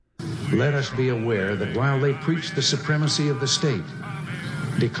Let us be aware that while they preach the supremacy of the state,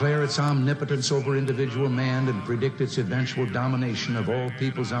 declare its omnipotence over individual man, and predict its eventual domination of all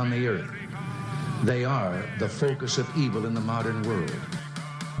peoples on the earth, they are the focus of evil in the modern world.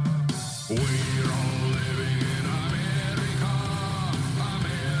 We're all living in America,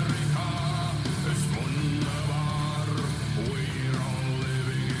 America es wunderbar. We're all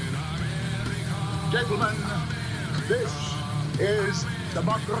living in America. Gentlemen, this is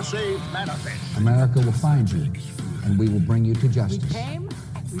Democracy Manifest. America will find you, and we will bring you to justice. We came,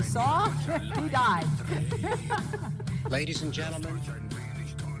 we saw, we died. Ladies and gentlemen,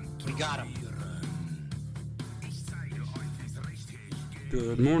 we got him.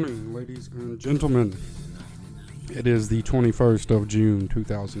 Good morning, ladies and gentlemen. It is the 21st of June,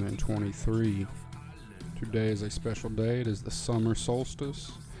 2023. Today is a special day. It is the summer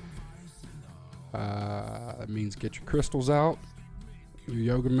solstice. That means get your crystals out, your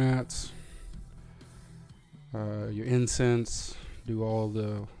yoga mats, your incense, do all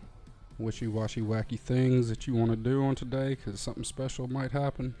the wishy-washy wacky things that you want to do on today, because something special might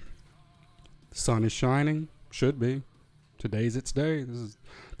happen. The sun is shining, should be. Today's its day. This is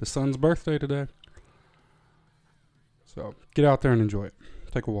the sun's birthday today. So get out there and enjoy it.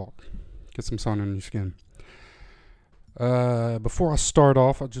 Take a walk. Get some sun on your skin. Before I start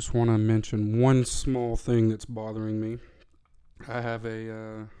off, I just want to mention one small thing that's bothering me. I have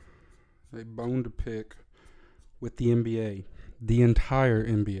a bone to pick with the NBA. The entire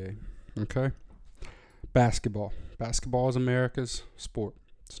NBA. Okay? Basketball. Basketball is America's sport.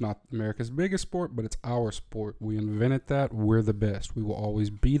 It's not America's biggest sport, but it's our sport. We invented that. We're the best. We will always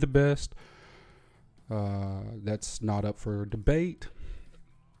be the best. That's not up for debate.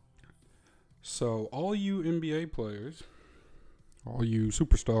 So all you NBA players, all you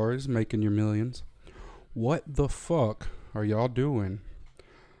superstars making your millions, what the fuck are y'all doing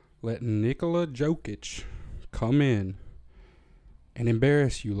letting Nikola Jokic come in and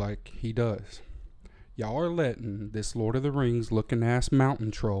embarrass you like he does? Y'all are letting this Lord of the Rings looking ass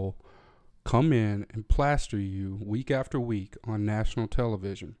mountain troll come in and plaster you week after week on national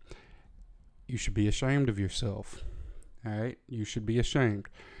television. You should be ashamed of yourself. Alright? You should be ashamed.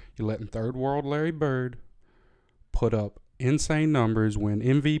 You're letting third world Larry Bird put up insane numbers, win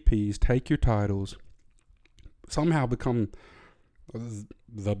MVPs, take your titles, somehow become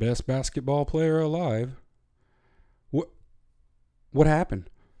the best basketball player alive. What happened?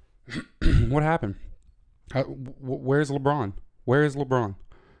 What happened? Where's LeBron? Where is LeBron?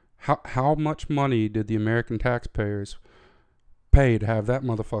 How much money did the American taxpayers pay to have that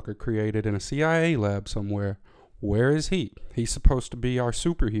motherfucker created in a CIA lab somewhere? Where is he? He's supposed to be our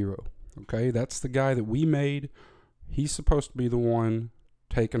superhero. Okay, that's the guy that we made. He's supposed to be the one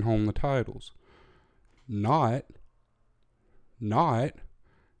taking home the titles. Not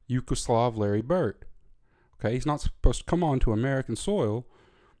Yugoslav Larry Bird. Okay, he's not supposed to come onto American soil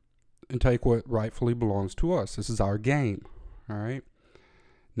and take what rightfully belongs to us. This is our game. All right.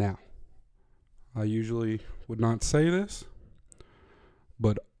 Now, I usually would not say this,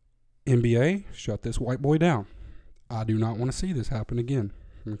 but NBA, shut this white boy down. I do not want to see this happen again.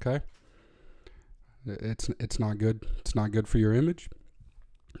 Okay. It's not good. It's not good for your image.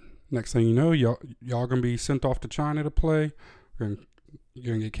 Next thing you know, y'all gonna be sent off to China to play. You're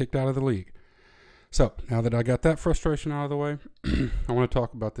gonna get kicked out of the league. So, now that I got that frustration out of the way, I want to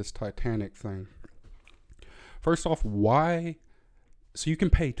talk about this Titanic thing. First off, why? So you can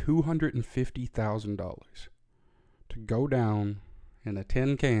pay $250,000 to go down in a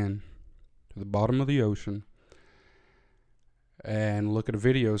tin can to the bottom of the ocean and look at a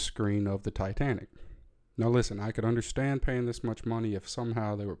video screen of the Titanic. Now listen, I could understand paying this much money if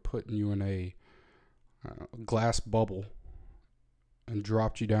somehow they were putting you in a glass bubble and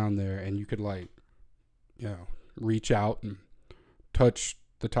dropped you down there and you could reach out and touch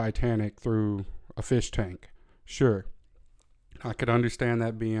the Titanic through a fish tank. Sure. I could understand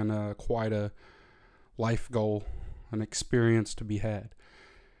that being quite a life goal, an experience to be had.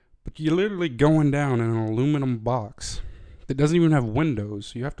 But you're literally going down in an aluminum box that doesn't even have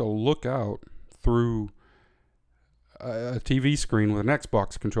windows. You have to look out through a TV screen with an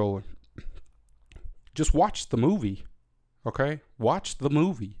Xbox controller. Just watch the movie. Okay? Watch the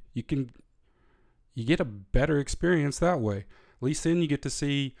movie. You get a better experience that way. At least then you get to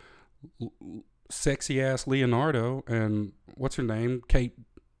see sexy ass Leonardo and what's her name? Kate,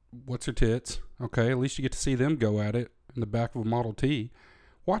 what's her tits? Okay, at least you get to see them go at it in the back of a Model T.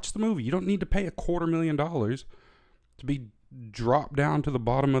 Watch the movie. You don't need to pay $250,000 to be dropped down to the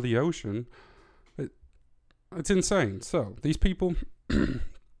bottom of the ocean. It's insane. So these people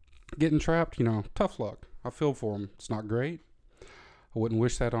getting trapped, tough luck. I feel for them. It's not great. I wouldn't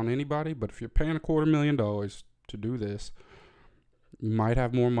wish that on anybody, but if you're paying $250,000 to do this, you might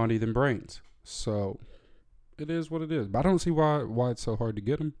have more money than brains. So it is what it is. But I don't see why it's so hard to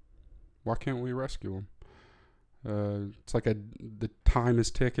get them. Why can't we rescue them? It's like the time is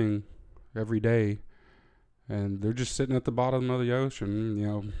ticking every day, and they're just sitting at the bottom of the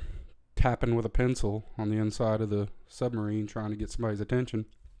ocean, tapping with a pencil on the inside of the submarine trying to get somebody's attention.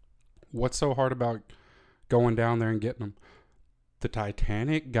 What's so hard about going down there and getting them? The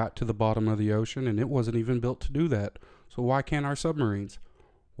Titanic got to the bottom of the ocean, and it wasn't even built to do that. So why can't our submarines?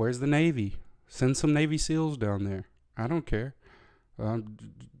 Where's the Navy? Send some Navy SEALs down there. I don't care.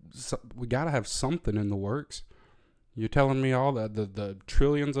 We got to have something in the works. You're telling me all that the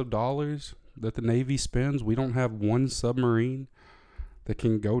trillions of dollars that the Navy spends, we don't have one submarine that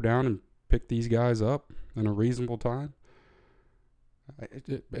can go down and pick these guys up in a reasonable time?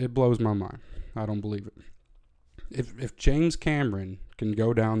 It blows my mind. I don't believe it. If James Cameron can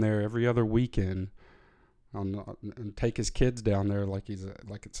go down there every other weekend and take his kids down there like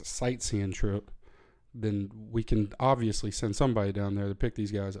it's a sightseeing trip, then we can obviously send somebody down there to pick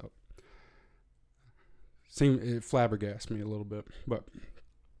these guys up. It flabbergasts me a little bit, but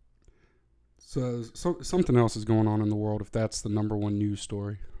so something else is going on in the world. If that's the number one news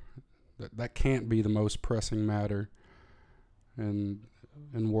story, that can't be the most pressing matter in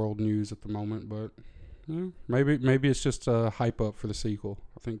world news at the moment, but. Maybe it's just a hype up for the sequel.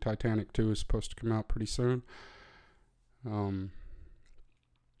 I think Titanic 2 is supposed to come out pretty soon.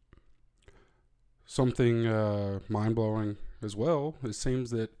 Something mind-blowing as well. It seems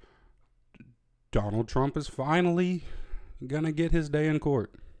that Donald Trump is finally going to get his day in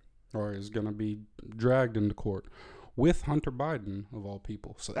court, or is going to be dragged into court with Hunter Biden, of all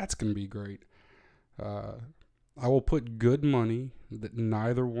people. So that's going to be great. I will put good money that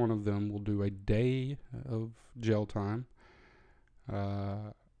neither one of them will do a day of jail time.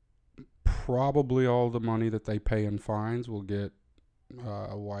 Probably all the money that they pay in fines will get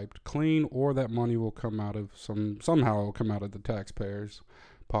wiped clean, or that money will come out of somehow it will come out of the taxpayer's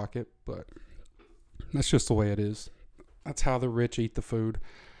pocket. But that's just the way it is. That's how the rich eat the food.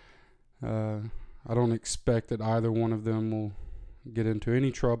 I don't expect that either one of them will get into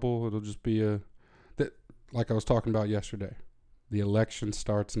any trouble. It'll just be like I was talking about yesterday, the election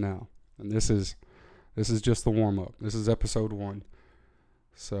starts now, and this is just the warm up. This is episode 1.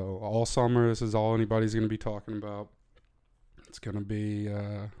 So all summer, this is all anybody's going to be talking about. It's going to be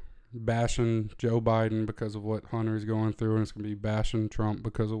bashing Joe Biden because of what Hunter is going through, and it's going to be bashing Trump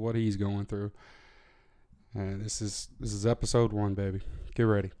because of what he's going through. And this is episode 1, baby. Get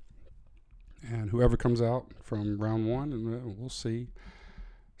ready. And whoever comes out from round 1, and we'll see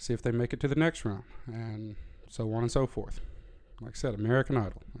if they make it to the next round, and so on and so forth. Like I said, American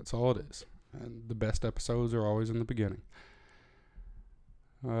Idol, that's all it is. And the best episodes are always in the beginning.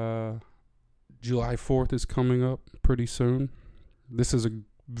 July 4th is coming up pretty soon. This is a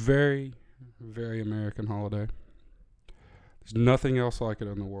very, very American holiday. There's nothing else like it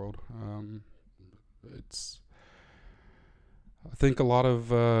in the world. I think a lot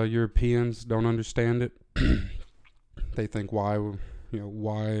of Europeans don't understand it. They think, why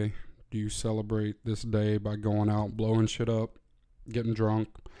do you celebrate this day by going out, blowing shit up, getting drunk,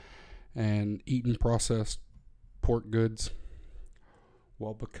 and eating processed pork goods?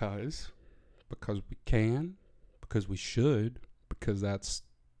 Well, because we can, because we should, because that's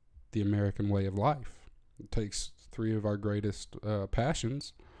the American way of life. It takes 3 of our greatest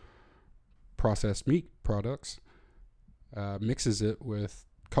passions, processed meat products, mixes it with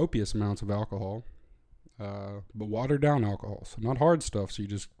copious amounts of alcohol, but watered down alcohol, so not hard stuff, so you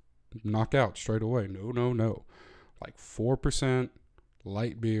just knock out straight away. No. Like 4%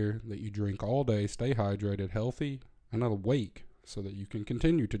 light beer that you drink all day, stay hydrated, healthy, and awake, so that you can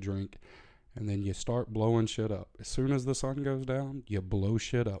continue to drink, and then you start blowing shit up. As soon as the sun goes down, you blow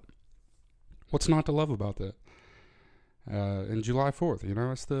shit up. What's not to love about that? And July 4th,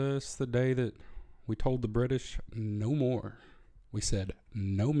 it's the day that we told the British no more. We said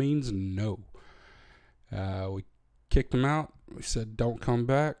no means no. We kicked them out. We said, don't come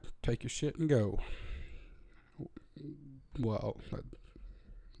back. Take your shit and go. Well,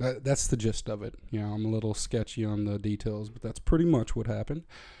 that's the gist of it. I'm a little sketchy on the details, but that's pretty much what happened.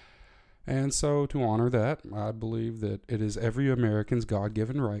 And so to honor that, I believe that it is every American's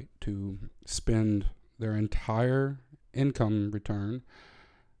God-given right to spend their entire income return,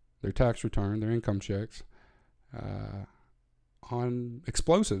 their tax return, their income checks, on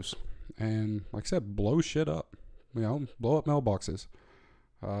explosives. And like I said, blow shit up. Blow up mailboxes.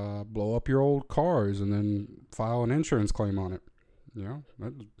 Blow up your old cars and then file an insurance claim on it.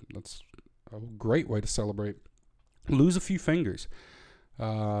 That's a great way to celebrate. Lose a few fingers.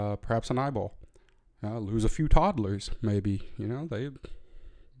 perhaps an eyeball. Lose a few toddlers, maybe. You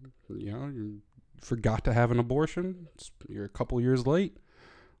forgot to have an abortion. You're a couple years late.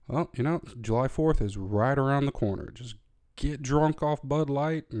 Well, July 4th is right around the corner. Just get drunk off Bud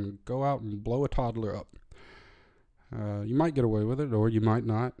Light and go out and blow a toddler up. You might get away with it, or you might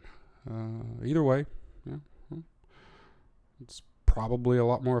not. Either way, it's probably a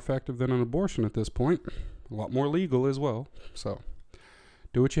lot more effective than an abortion at this point. A lot more legal as well. So,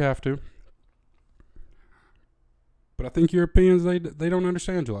 do what you have to. But I think Europeans, they don't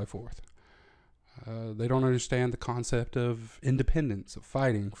understand July 4th. They don't understand the concept of independence, of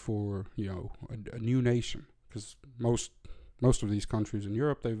fighting for a new nation. Because most of these countries in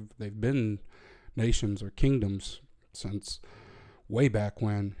Europe, they've been nations or kingdoms since way back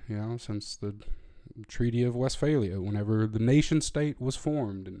when, since the Treaty of Westphalia, whenever the nation state was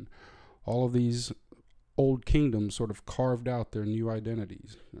formed, and all of these old kingdoms sort of carved out their new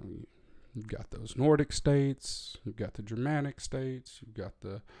identities. You've got those Nordic states, you've got the Germanic states, you've got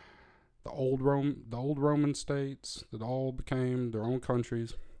the old Roman states that all became their own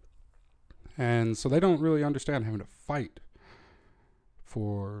countries. And so they don't really understand having to fight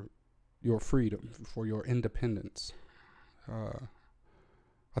for your freedom, for your independence.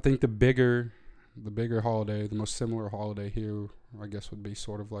 I think the bigger holiday, the most similar holiday here, I guess, would be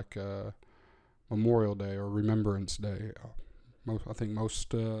sort of like Memorial Day or Remembrance Day. I think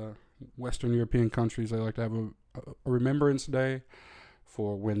most Western European countries, they like to have a Remembrance Day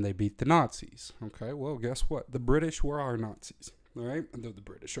for when they beat the Nazis. Okay, well, guess what? The British were our Nazis. All right, the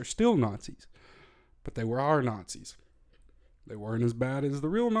British are still Nazis, but they were our Nazis. They weren't as bad as the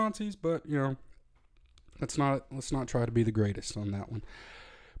real Nazis, but let's not try to be the greatest on that one.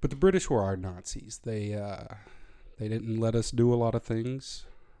 But the British were our Nazis. They didn't let us do a lot of things,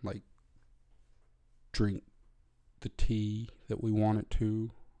 like drink the tea that we wanted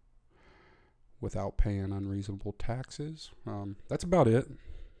to without paying unreasonable taxes. That's about it.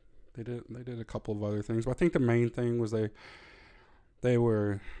 They did a couple of other things, but I think the main thing was they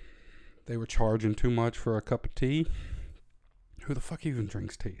were charging too much for a cup of tea. Who the fuck even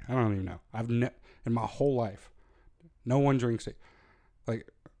drinks tea? I don't even know. In my whole life, no one drinks tea. Like,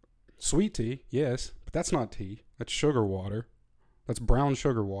 sweet tea, yes, but that's not tea. That's sugar water. That's brown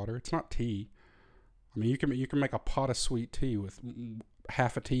sugar water. It's not tea. I mean, you can make a pot of sweet tea with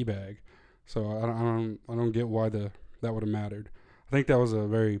half a tea bag. So I don't get why that would have mattered. I think that was a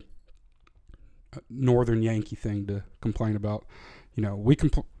very northern Yankee thing to complain about. In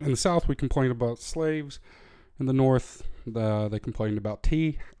the South we complain about slaves. In the North, they complained about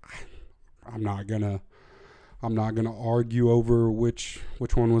tea. I'm not gonna argue over which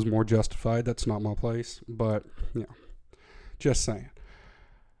one was more justified. That's not my place. But just saying.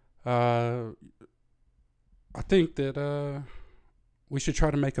 I think that we should try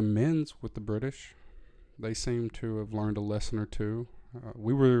to make amends with the British. They seem to have learned a lesson or two.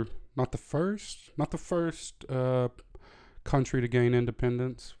 We were not the first country to gain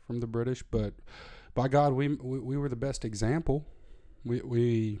independence from the British, but by God, we were the best example.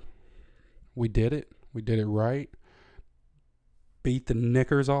 We did it. We did it right. Beat the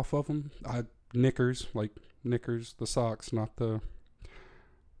knickers off of them. Knickers, like knickers, the socks, not the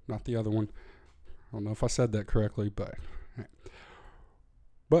other one. I don't know if I said that correctly, but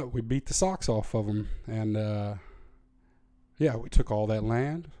we beat the socks off of them, and we took all that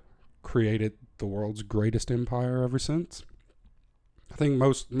land, created the world's greatest empire ever since. I think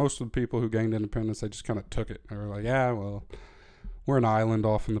most of the people who gained independence, they just kind of took it. They were like, yeah, well, we're an island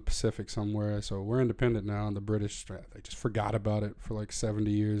off in the Pacific somewhere, so we're independent now. And the British, they just forgot about it for like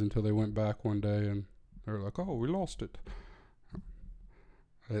 70 years until they went back one day and they were like, oh, we lost it.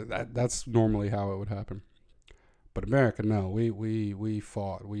 That's normally how it would happen. But America, no, we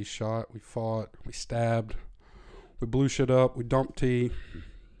fought, we shot, we fought, we stabbed, we blew shit up, we dumped tea,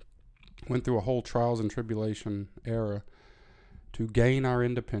 went through a whole trials and tribulation era to gain our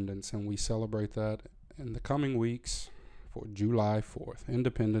independence, and we celebrate that in the coming weeks for July 4th,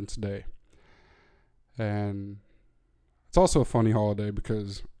 Independence Day. And it's also a funny holiday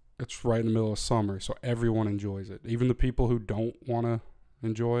because it's right in the middle of summer, so everyone enjoys it. Even the people who don't want to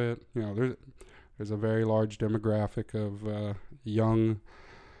enjoy it, there's a very large demographic of young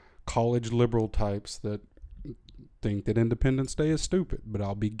college liberal types that think that Independence Day is stupid, but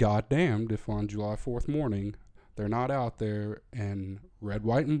I'll be goddamned if on July 4th morning they're not out there in red,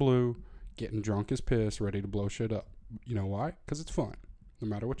 white, and blue getting drunk as piss, ready to blow shit up. You know why? Because it's fun. No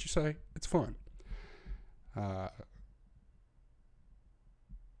matter what you say, it's fun. Where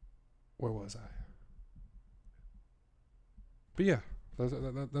was I? But yeah,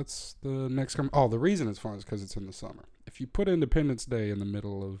 That's the next Oh, the reason it's fun is because it's in the summer. If you put Independence Day in the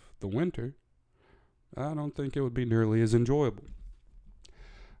middle of the winter, I don't think it would be nearly as enjoyable.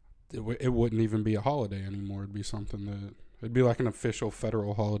 It wouldn't even be a holiday anymore. It'd be something that... It'd be like an official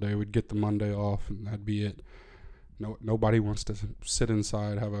federal holiday. We'd get the Monday off, and that'd be it. Nobody wants to sit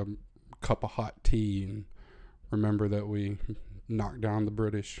inside, have a cup of hot tea, and remember that we knocked down the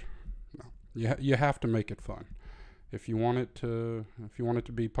British. No, you have to make it fun. If you want it to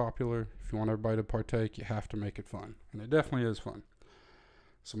be popular, if you want everybody to partake, you have to make it fun, and it definitely is fun.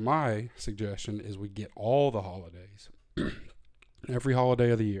 So my suggestion is we get all the holidays, every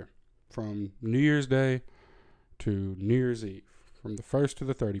holiday of the year, from New Year's Day to New Year's Eve, from the 1st to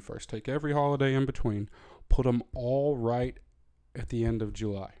the 31st. Take every holiday in between, put them all right at the end of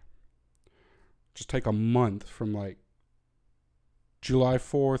July. Just take a month from like July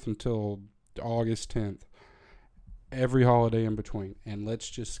 4th until August 10th. Every holiday in between. And let's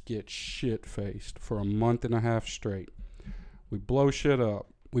just get shit-faced for a month and a half straight. We blow shit up.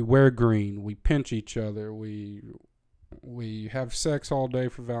 We wear green. We pinch each other. We have sex all day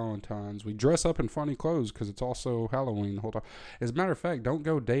for Valentine's. We dress up in funny clothes because it's also Halloween the whole time. As a matter of fact, don't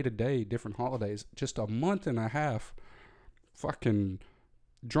go day to day, different holidays. Just a month and a half fucking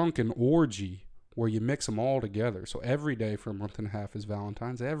drunken orgy where you mix them all together. So every day for a month and a half is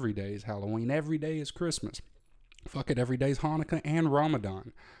Valentine's. Every day is Halloween. Every day is Christmas. Fuck it, every day is Hanukkah and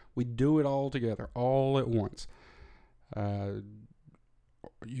Ramadan. We do it all together, all at once.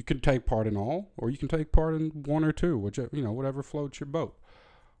 You can take part in all, or you can take part in one or two, whatever floats your boat.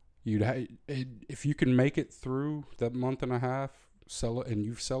 If you can make it through that month and a half, and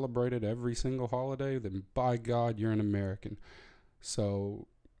you've celebrated every single holiday, then by God, you're an American. So,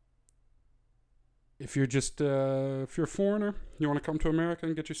 if you're a foreigner, you want to come to America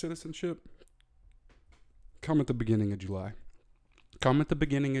and get your citizenship, come at the beginning of July. Come at the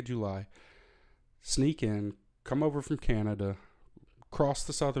beginning of July. Sneak in. Come over from Canada. Cross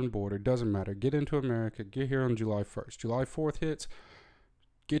the southern border, doesn't matter. Get into America, get here on July 1st. July 4th hits,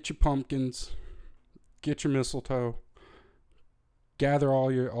 get your pumpkins, get your mistletoe, gather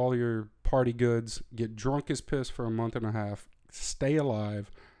all your party goods, get drunk as piss for a month and a half, stay alive.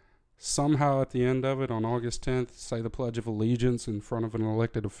 Somehow at the end of it, on August 10th, say the Pledge of Allegiance in front of an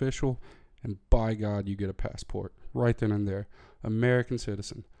elected official, and by God, you get a passport right then and there. American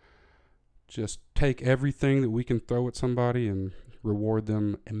citizen. Just take everything that we can throw at somebody and reward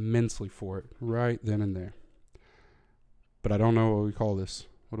them immensely for it right then and there. But I don't know what we call this.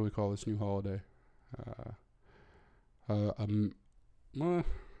 What do we call this new holiday? I don't know.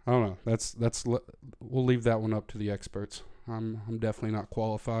 We'll leave that one up to the experts. I'm definitely not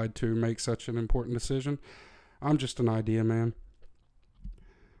qualified to make such an important decision. I'm just an idea man.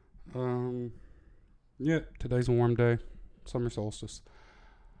 Today's a warm day. Summer solstice.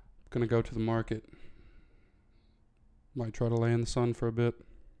 Gonna go to the market. Might try to lay in the sun for a bit.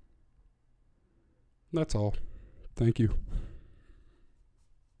 That's all. Thank you.